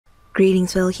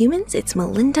Greetings, fellow humans, it's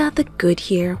Melinda the Good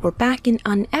here. We're back in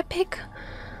UnEpic.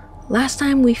 Last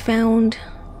time we found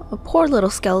a poor little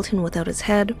skeleton without his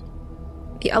head.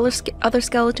 The other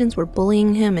skeletons were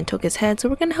bullying him and took his head, so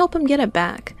we're gonna help him get it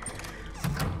back.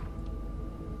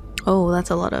 Oh, that's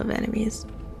a lot of enemies.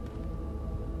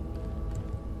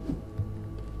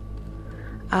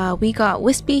 We got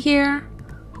Wispy here,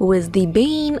 who is the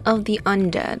bane of the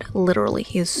undead. Literally,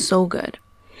 he is so good.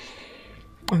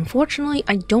 Unfortunately,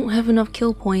 I don't have enough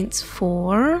kill points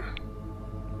for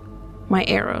my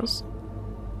arrows,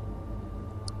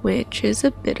 which is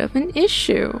a bit of an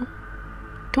issue.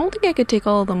 Don't think I could take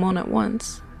all of them on at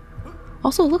once.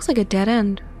 Also, it looks like a dead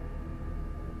end.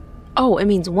 Oh, it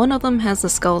means one of them has the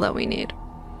skull that we need.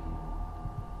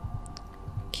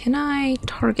 Can I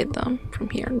target them from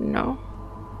here? No.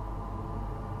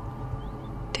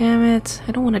 Damn it,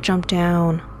 I don't want to jump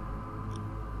down.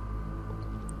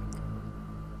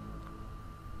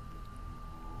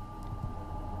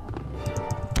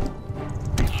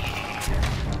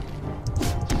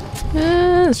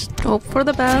 Just hope for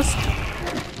the best.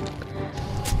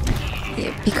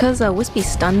 Yeah, because Wispy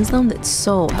stuns them, that's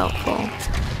so helpful.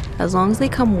 As long as they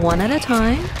come one at a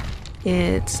time,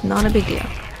 it's not a big deal.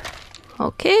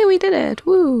 Okay, we did it!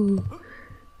 Woo!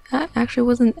 That actually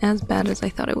wasn't as bad as I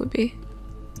thought it would be.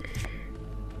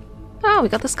 Oh, we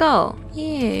got the skull!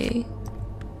 Yay!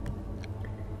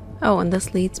 Oh, and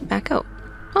this leads back out.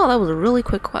 Oh, that was a really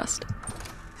quick quest.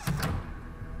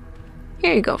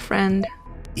 Here you go, friend.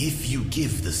 If you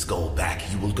give the skull back,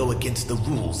 you will go against the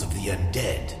rules of the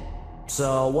undead.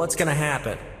 So what's gonna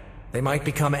happen? They might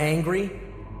become angry?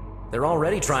 They're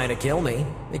already trying to kill me.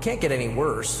 They can't get any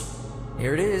worse.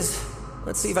 Here it is.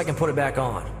 Let's see if I can put it back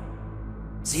on.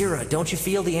 Zira, don't you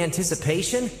feel the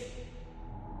anticipation?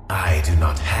 I do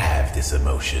not have this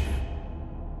emotion.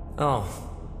 Oh,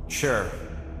 sure.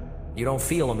 You don't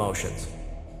feel emotions.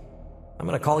 I'm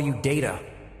gonna call you Data.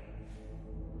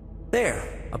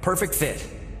 There, a perfect fit.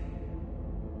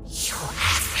 You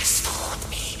have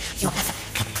restored me. You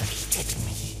have completed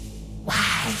me.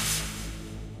 Why?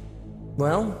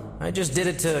 Well, I just did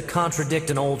it to contradict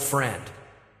an old friend.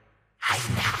 I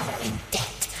now owe in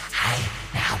debt. I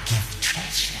now give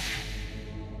treasure.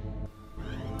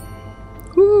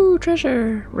 Woo,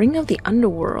 treasure! Ring of the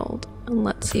Underworld. And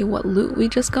let's see what loot we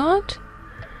just got.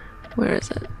 Where is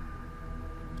it?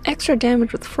 Extra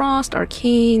damage with frost,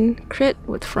 arcane, crit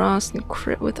with frost, and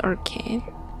crit with arcane.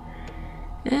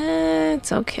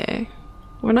 It's okay.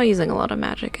 We're not using a lot of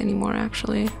magic anymore,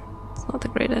 actually. It's not the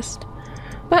greatest.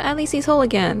 But at least he's whole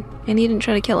again, and he didn't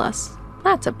try to kill us.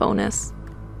 That's a bonus.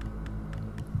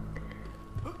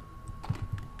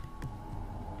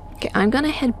 Okay, I'm gonna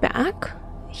head back,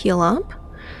 heal up,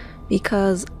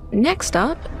 because next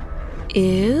up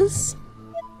is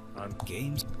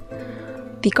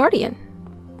the Guardian.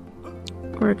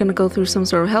 We're gonna go through some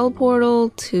sort of hell portal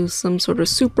to some sort of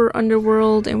super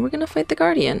underworld, and we're gonna fight the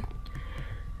Guardian.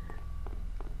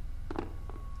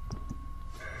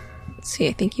 Let's see,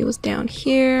 I think he was down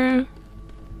here.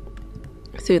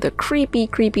 Through the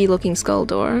creepy looking skull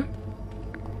door.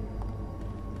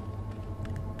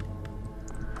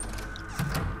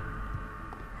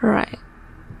 Right.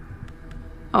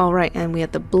 Alright, and we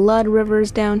have the blood rivers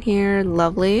down here.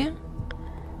 Lovely.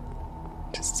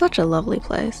 Just such a lovely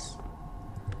place.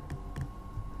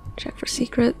 Check for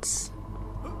secrets.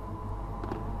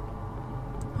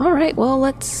 Alright, well,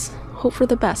 let's hope for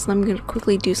the best. I'm gonna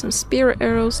quickly do some spirit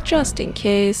arrows just in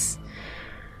case.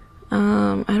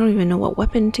 I don't even know what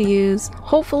weapon to use.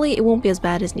 Hopefully it won't be as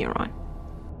bad as Neuron.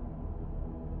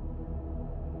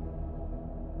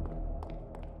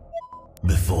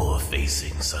 Before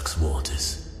facing Sux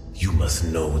Mortis, you must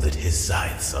know that his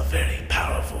scythes are very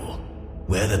powerful.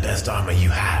 Wear the best armor you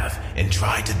have and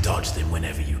try to dodge them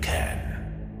whenever you can.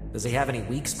 Does he have any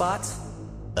weak spots?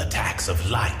 Attacks of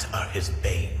light are his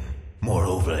bane.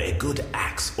 Moreover, a good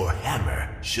axe or hammer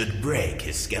should break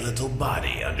his skeletal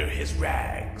body under his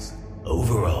rags.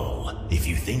 Overall, if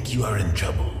you think you are in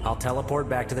trouble, I'll teleport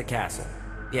back to the castle.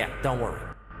 Yeah, don't worry.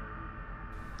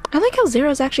 I like how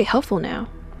Zero's actually helpful now.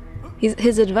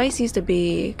 His advice used to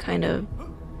be kind of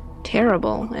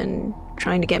terrible and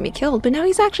trying to get me killed, but now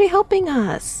he's actually helping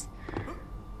us.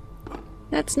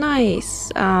 That's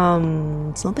nice.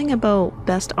 Something about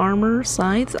best armor,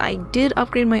 scythes. I did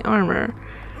upgrade my armor.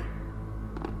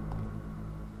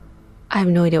 I have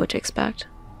no idea what to expect.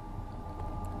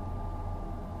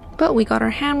 But we got our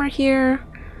hammer here.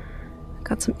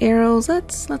 Got some arrows.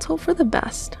 Let's hope for the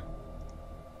best.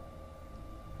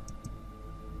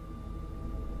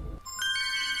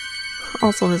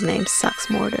 Also, his name's Sux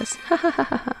Mortis.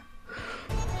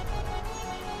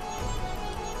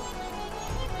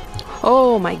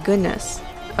 Oh my goodness.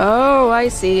 Oh, I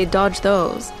see. Dodge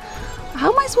those.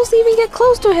 How am I supposed to even get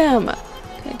close to him?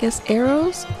 I guess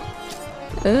arrows?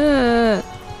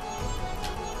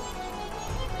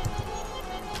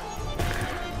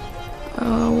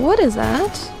 What is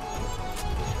that?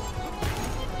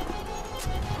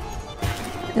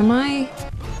 Am I...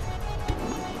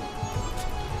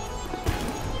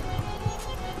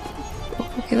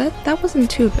 Okay, that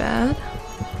wasn't too bad.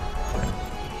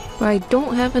 But I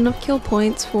don't have enough kill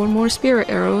points for more spirit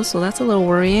arrows, so that's a little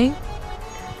worrying.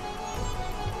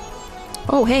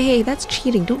 Oh, hey, that's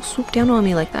cheating. Don't swoop down on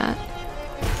me like that.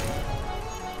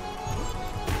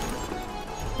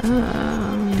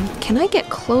 Can I get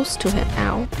close to him?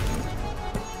 Ow.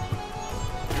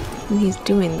 When he's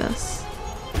doing this.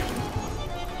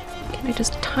 Can I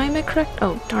just time it correct?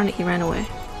 Oh, darn it, he ran away.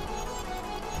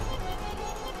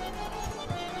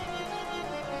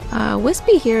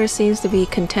 Wispy here seems to be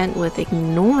content with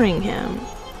ignoring him.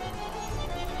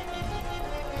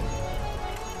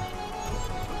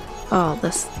 Oh,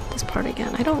 this part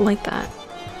again. I don't like that.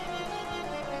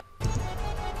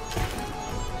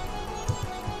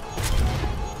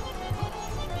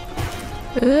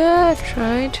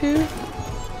 Try to...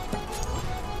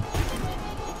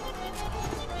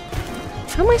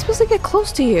 How am I supposed to get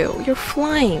close to you? You're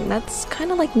flying. That's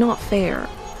kind of like not fair.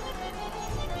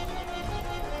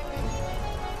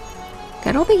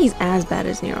 I don't think he's as bad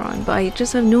as Neuron, but I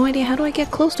just have no idea how do I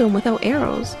get close to him without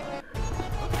arrows.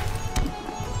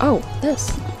 Oh, this.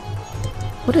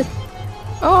 What is...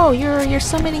 Oh, you're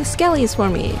summoning skellies for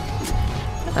me.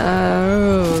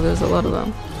 Oh, there's a lot of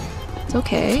them. It's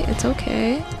okay, it's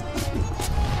okay.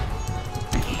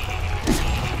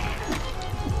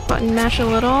 Button mash a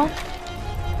little.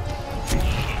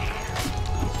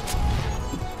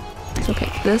 It's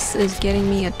okay. This is getting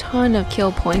me a ton of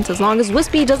kill points as long as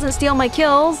Wispy doesn't steal my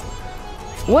kills.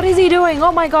 What is he doing?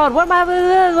 Oh my god, what am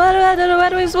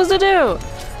I supposed to do?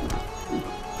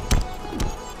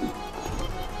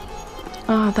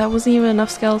 Ah, that wasn't even enough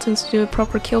skeletons to do a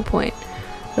proper kill point.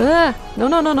 No.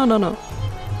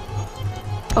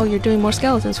 Oh, you're doing more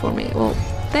skeletons for me. Well,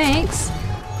 thanks.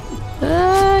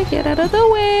 Get out of the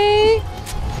way.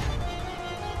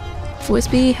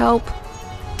 Wispy, help.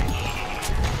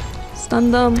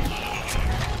 Stun them.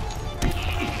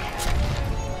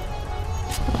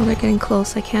 Oh, they're getting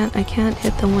close. I can't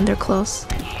hit them when they're close.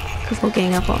 Because they'll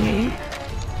gang up on me.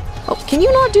 Oh, can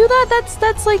you not do that?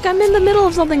 That's like I'm in the middle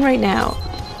of something right now.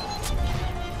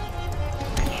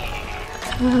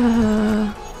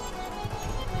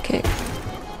 Okay.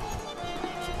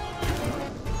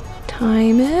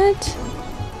 Time it.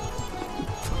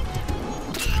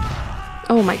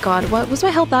 Oh my god, what? Was my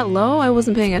health that low? I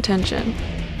wasn't paying attention.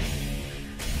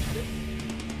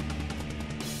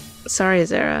 Sorry,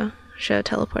 Zara. Should have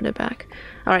teleported back.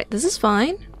 Alright, this is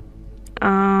fine.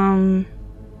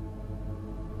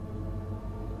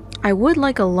 I would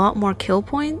like a lot more kill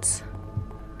points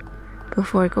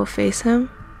before I go face him.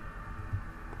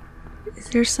 Is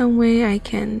there some way I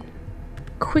can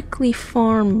quickly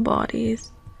farm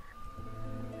bodies?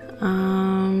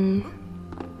 I'm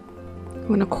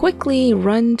gonna quickly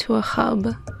run to a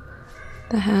hub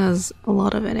that has a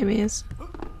lot of enemies.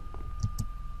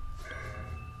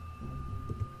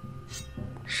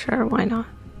 Sure, why not?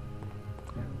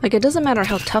 Like, it doesn't matter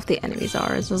how tough the enemies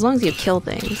are, as long as you kill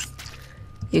things,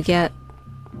 you get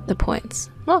the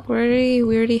points. Look, we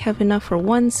already have enough for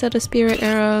one set of spirit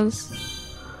arrows.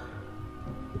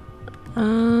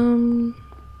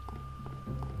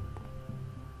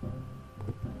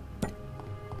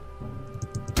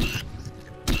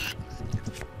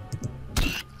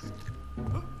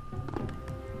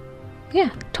 Yeah,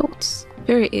 totes.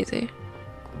 Very easy.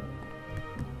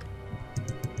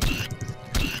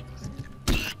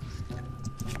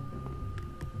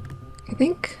 I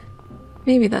think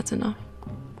maybe that's enough.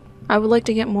 I would like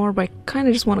to get more, but I kind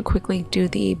of just want to quickly do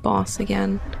the boss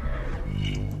again.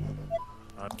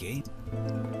 Okay.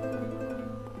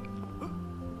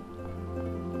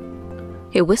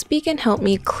 Okay, Wispy can help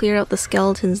me clear out the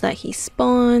skeletons that he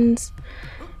spawns,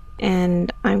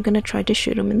 and I'm gonna try to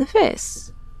shoot him in the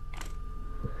face.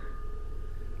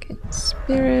 Okay,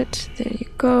 spirit, there you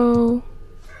go.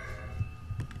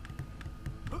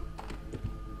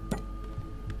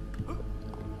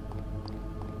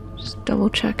 Just double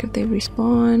check if they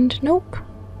respawned. Nope.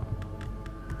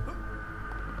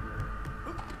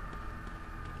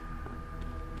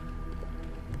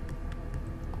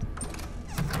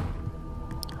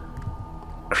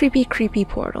 Creepy, creepy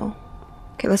portal.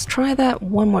 Okay, let's try that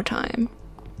one more time.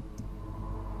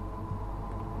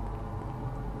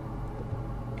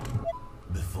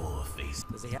 Before face.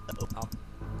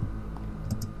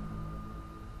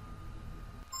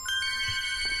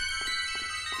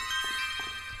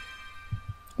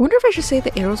 wonder if I should save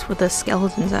the arrows for the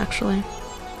skeletons, actually.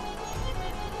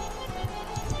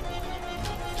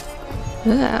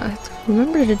 Yeah,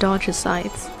 remember to dodge his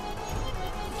sides.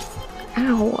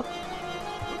 Ow.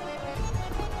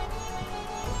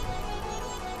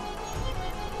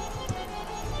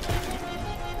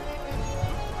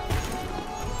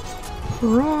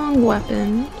 Wrong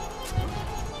weapon.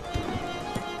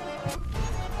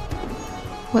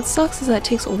 What sucks is that it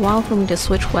takes a while for me to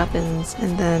switch weapons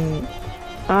and then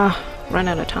run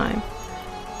out of time.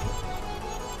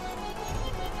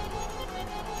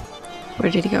 Where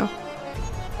did he go?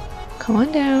 Come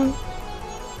on down.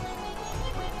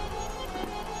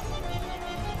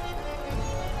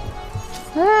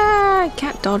 I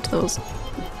can't dodge those.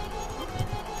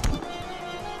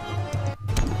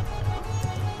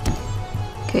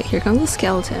 Okay, here come the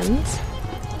skeletons.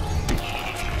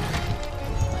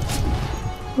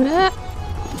 What?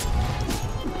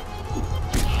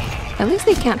 At least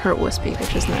they can't hurt Wispy,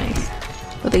 which is nice.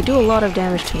 But they do a lot of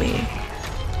damage to me.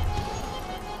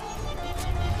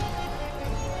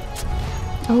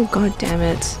 Oh god damn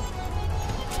it.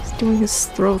 He's doing his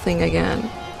throw thing again.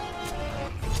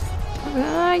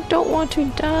 I don't want to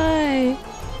die.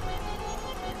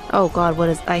 Oh god, what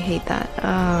is... I hate that.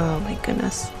 Oh my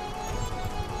goodness.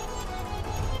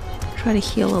 Try to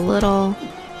heal a little.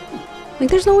 Like,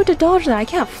 there's no way to dodge that. I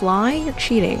can't fly. You're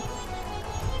cheating.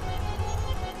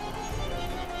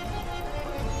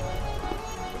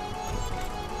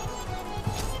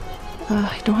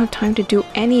 I don't have time to do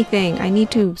anything. I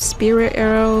need to spirit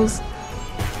arrows.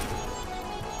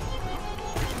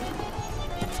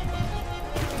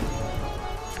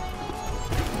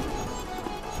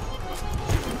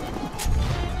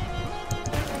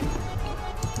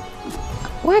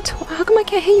 What? How come I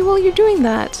can't hit you while you're doing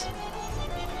that?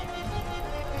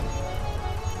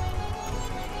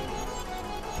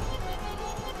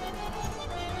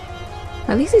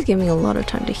 At least he's giving me a lot of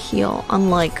time to heal,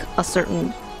 unlike a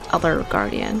certain other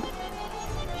guardian.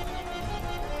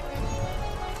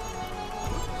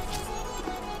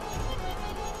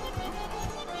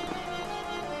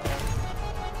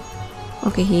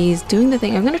 Okay, he's doing the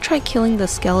thing. I'm gonna try killing the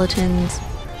skeletons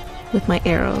with my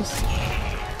arrows.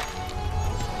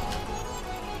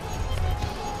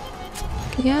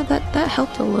 Yeah, that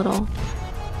helped a little.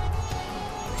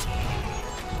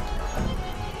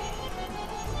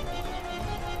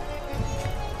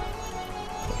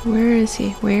 Where is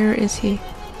he? Where is he?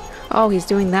 Oh, he's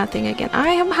doing that thing again. How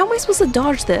am I supposed to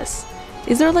dodge this?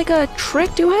 Is there like a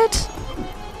trick to it?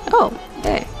 Oh,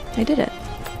 hey, I did it.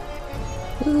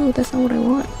 Ooh, that's not what I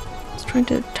want. I was trying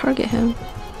to target him.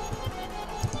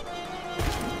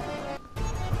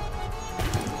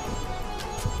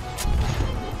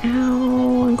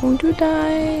 Ow, I'm going to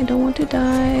die. I don't want to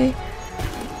die.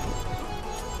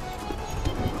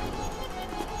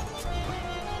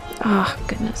 Ah, oh,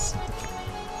 goodness.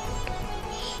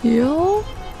 Heal?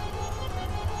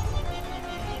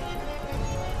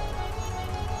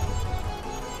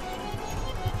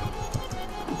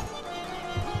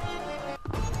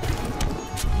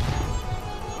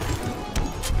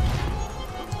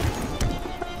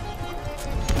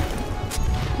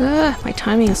 My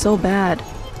timing is so bad.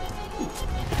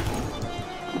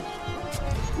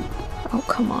 Oh,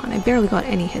 come on. I barely got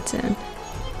any hits in.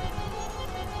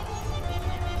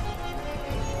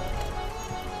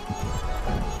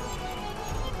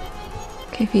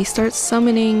 Okay, if he starts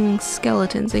summoning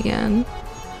skeletons again,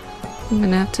 I'm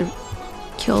gonna have to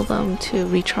kill them to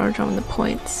recharge on the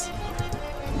points.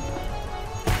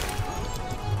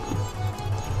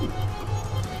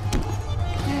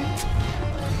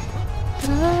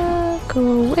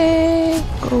 Go away,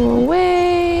 go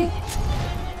away.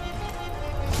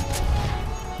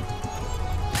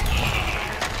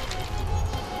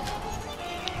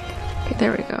 Okay,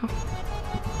 there we go.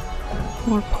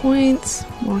 More points,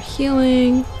 more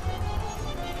healing.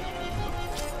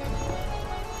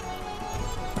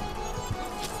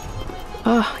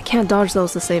 Oh, I can't dodge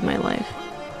those to save my life.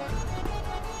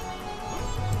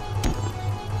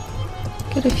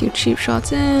 Get a few cheap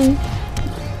shots in.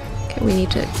 Okay, we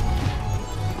need to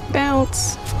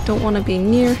bounce. Don't want to be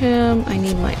near him. I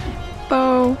need my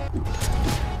bow.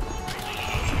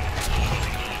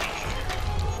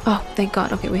 Oh, thank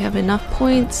God. Okay, we have enough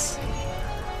points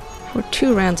for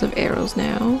 2 rounds of arrows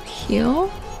now.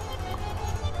 Heal.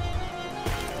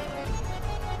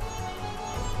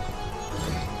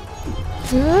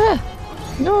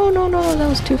 No, no, no, that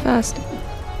was too fast.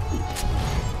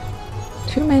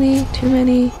 Too many, too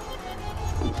many.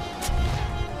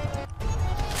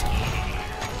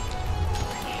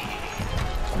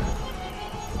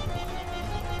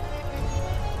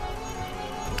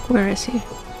 Where is he?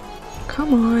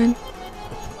 Come on.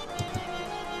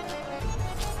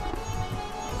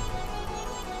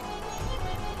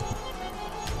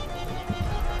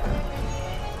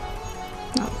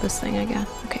 Oh, this thing again.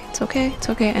 Okay, it's okay. It's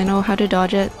okay. I know how to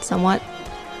dodge it somewhat.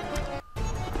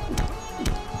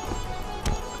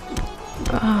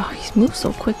 Oh, he moves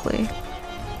so quickly.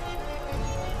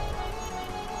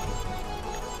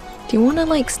 Do you want to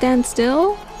like stand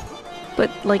still? But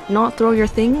like not throw your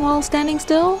thing while standing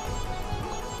still?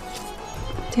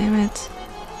 Damn it.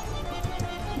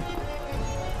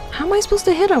 How am I supposed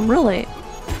to hit him, really?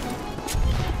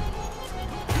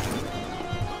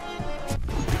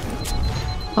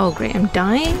 Oh great, I'm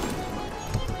dying?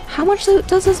 How much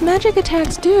does his magic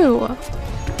attacks do?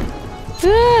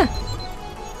 Ah!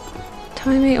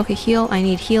 Timing, okay, heal. I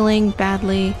need healing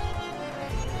badly.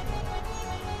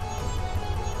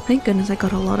 Thank goodness I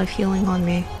got a lot of healing on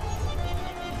me.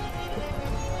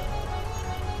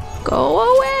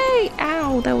 Go away!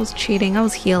 Ow, that was cheating. I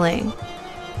was healing.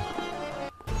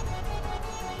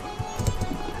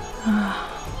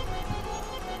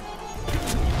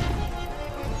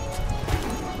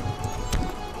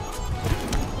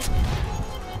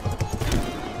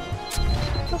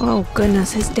 Oh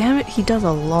goodness, his damage, he does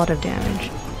a lot of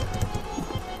damage.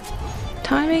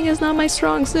 Timing is not my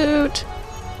strong suit.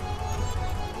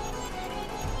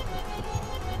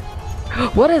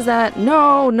 What is that?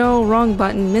 No, no, wrong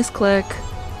button, misclick.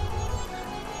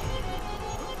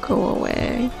 Go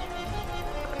away.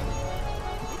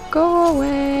 Go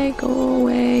away, go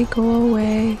away, go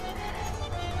away.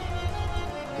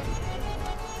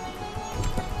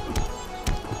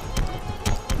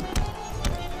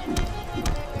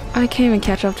 I can't even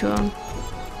catch up to him.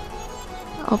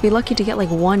 I'll be lucky to get like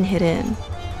one hit in.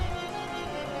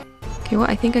 Okay, well,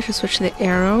 I think I should switch to the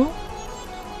arrow.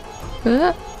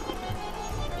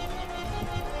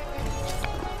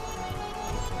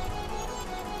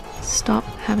 Stop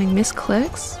having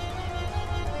misclicks.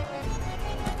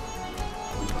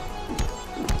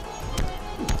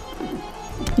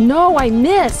 No, I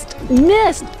missed!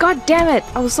 Missed! God damn it!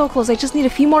 I was so close. I just need a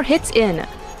few more hits in.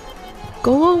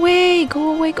 Go away!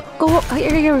 Go away! Go!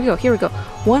 Here we go! Here we go!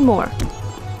 One more!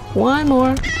 One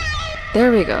more!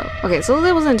 There we go. Okay, so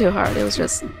it wasn't too hard. It was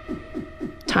just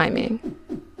timing.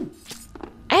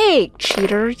 Hey,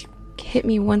 cheater! Hit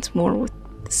me once more with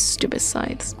the stupid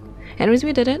scythes. Anyways,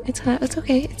 we did it. It's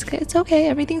okay. It's okay.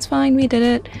 Everything's fine. We did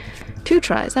it. 2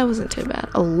 tries. That wasn't too bad.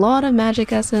 A lot of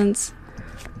magic essence,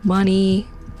 money,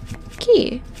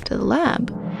 key to the lab.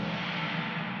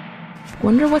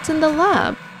 Wonder what's in the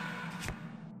lab.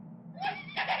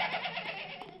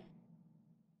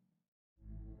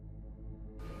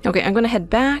 Okay, I'm gonna head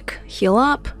back, heal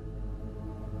up.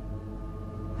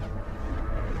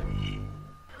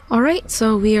 Alright,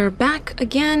 so we are back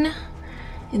again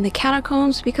in the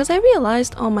catacombs because I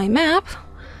realized on my map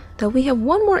that we have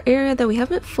one more area that we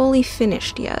haven't fully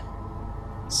finished yet.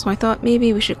 So I thought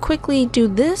maybe we should quickly do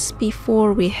this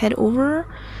before we head over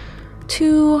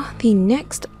to the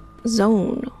next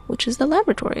zone, which is the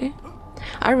laboratory.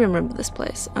 I remember this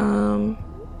place.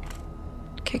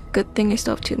 Okay, good thing I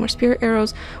still have 2 more spirit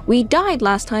arrows. We died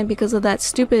last time because of that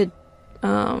stupid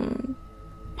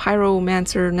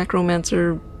pyromancer,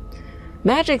 necromancer,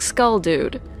 magic skull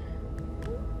dude.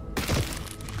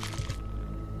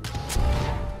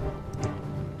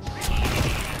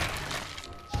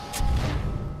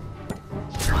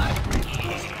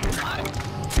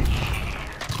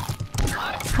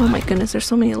 Oh my goodness, there's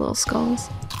so many little skulls.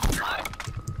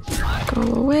 Go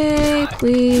away,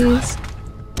 please.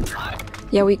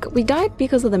 Yeah, we died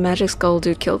because of the magic skull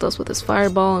dude killed us with his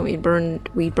fireball, and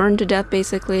we burned to death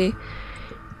basically.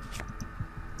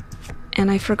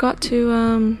 And I forgot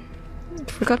to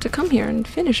come here and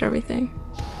finish everything.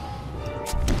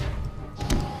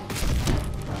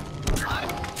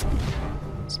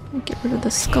 So get rid of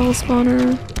the skull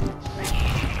spawner.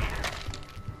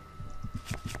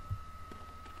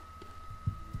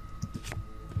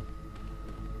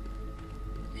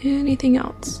 Anything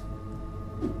else?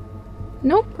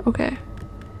 Nope. Okay.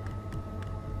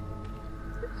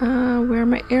 Where are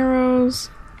my arrows?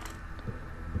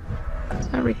 As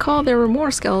I recall, there were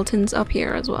more skeletons up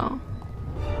here as well.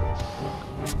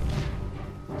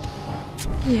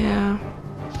 Yeah.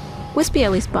 Wispy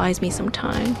at least buys me some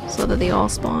time so that they all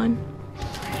spawn.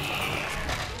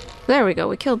 There we go.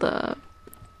 We killed the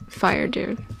fire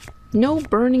dude. No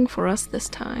burning for us this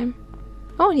time.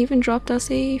 Oh, and even dropped us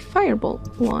a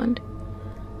firebolt wand.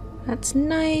 That's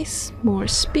nice. More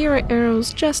spirit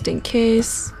arrows just in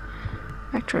case.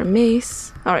 Back to our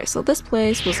mace. Alright, so this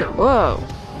place was a— whoa!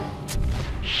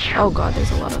 Oh god,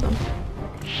 there's a lot of them.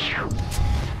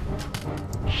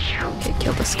 Okay,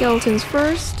 kill the skeletons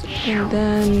first, and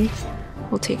then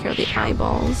we'll take care of the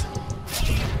eyeballs.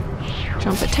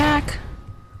 Jump attack.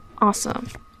 Awesome.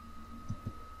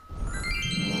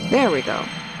 There we go.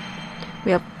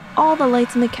 We have all the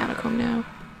lights in the catacomb now.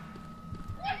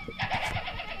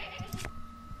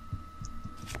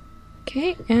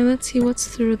 Okay, and let's see what's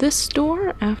through this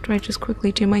door after I just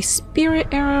quickly do my spirit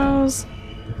arrows.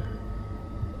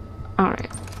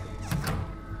 Alright.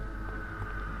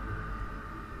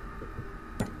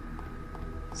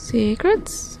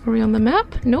 Secrets? Are we on the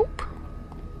map? Nope.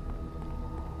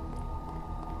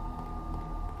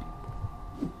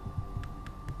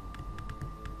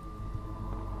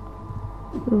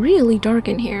 Really dark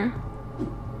in here.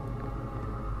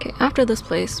 Okay, after this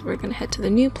place, we're gonna head to the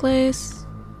new place.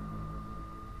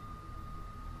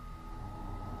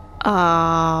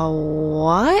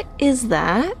 What is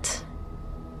that?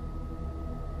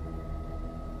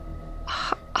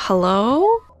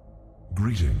 Hello?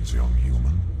 Greetings, young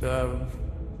human.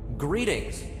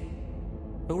 Greetings.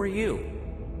 Who are you?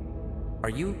 Are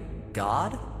you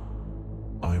God?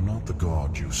 I am not the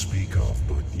god you speak of,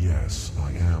 but yes,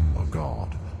 I am a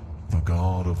god. The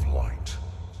god of light.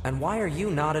 And why are you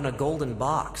not in a golden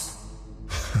box?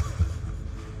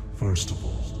 First of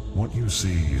all, what you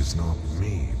see is not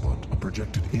me, but a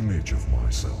projected image of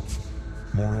myself.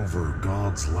 Moreover,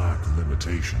 gods lack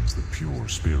limitations that pure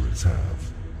spirits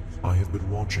have. I have been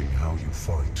watching how you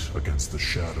fight against the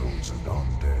shadows and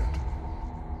undead.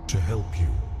 To help you,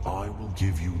 I will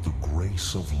give you the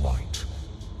grace of light.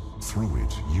 Through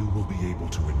it, you will be able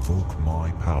to invoke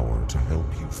my power to help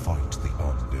you fight the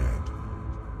undead.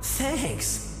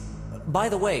 Thanks! By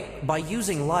the way, by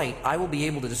using light, I will be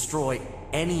able to destroy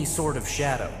any sort of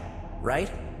shadow,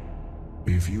 right?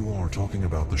 If you are talking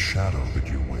about the shadow that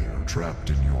you wear trapped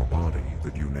in your body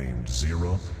that you named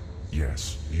Zero,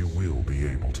 yes, you will be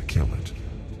able to kill it.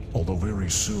 Although very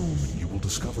soon, you will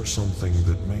discover something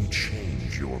that may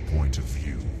change your point of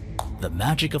view. The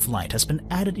magic of light has been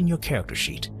added in your character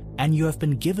sheet, and you have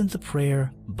been given the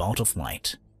prayer Bolt of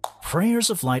Light. Prayers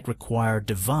of light require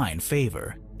divine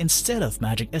favor instead of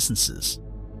magic essences.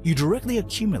 You directly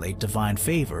accumulate divine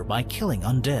favor by killing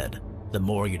undead. The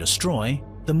more you destroy,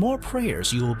 the more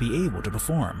prayers you will be able to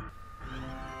perform.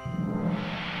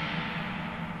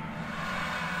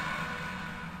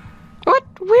 What?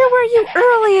 Where were you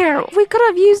earlier? We could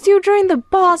have used you during the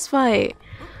boss fight.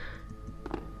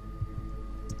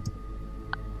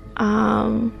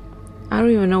 I don't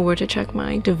even know where to check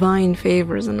my divine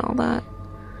favors and all that.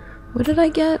 What did I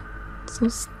get?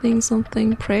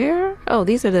 Something prayer? Oh,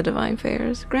 these are the divine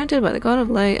favors. Granted by the god of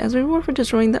light as a reward for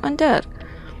destroying the undead.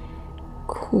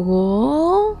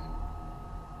 Cool.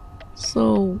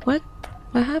 So what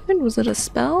happened? Was it a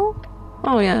spell?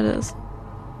 Oh yeah, it is.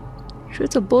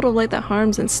 Shoots a bolt of light that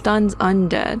harms and stuns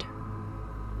undead.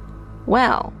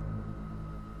 Well.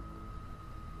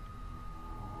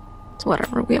 It's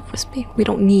whatever, we have Wispy. We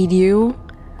don't need you.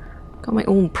 Got my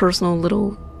own personal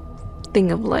little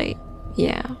thing of light.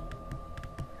 Yeah.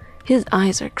 His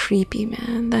eyes are creepy,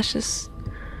 man. That's just...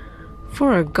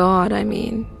 For a god, I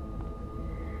mean.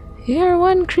 You're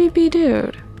one creepy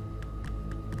dude.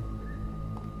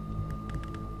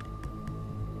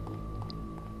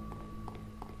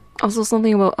 Also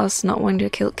something about us not wanting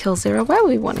to kill Zera. Why would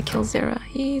we want to kill Zera?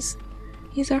 He's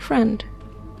our friend.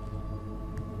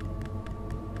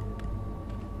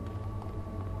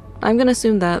 I'm gonna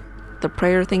assume that the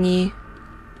prayer thingy,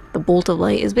 the bolt of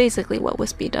light, is basically what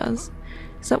Wispy does.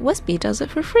 Except Wispy does it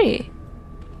for free.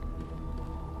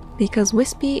 Because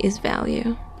Wispy is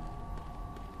value.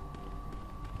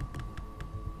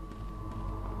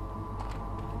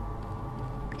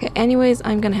 Okay, anyways,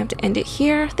 I'm gonna have to end it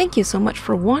here. Thank you so much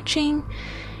for watching,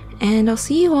 and I'll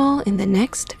see you all in the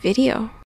next video.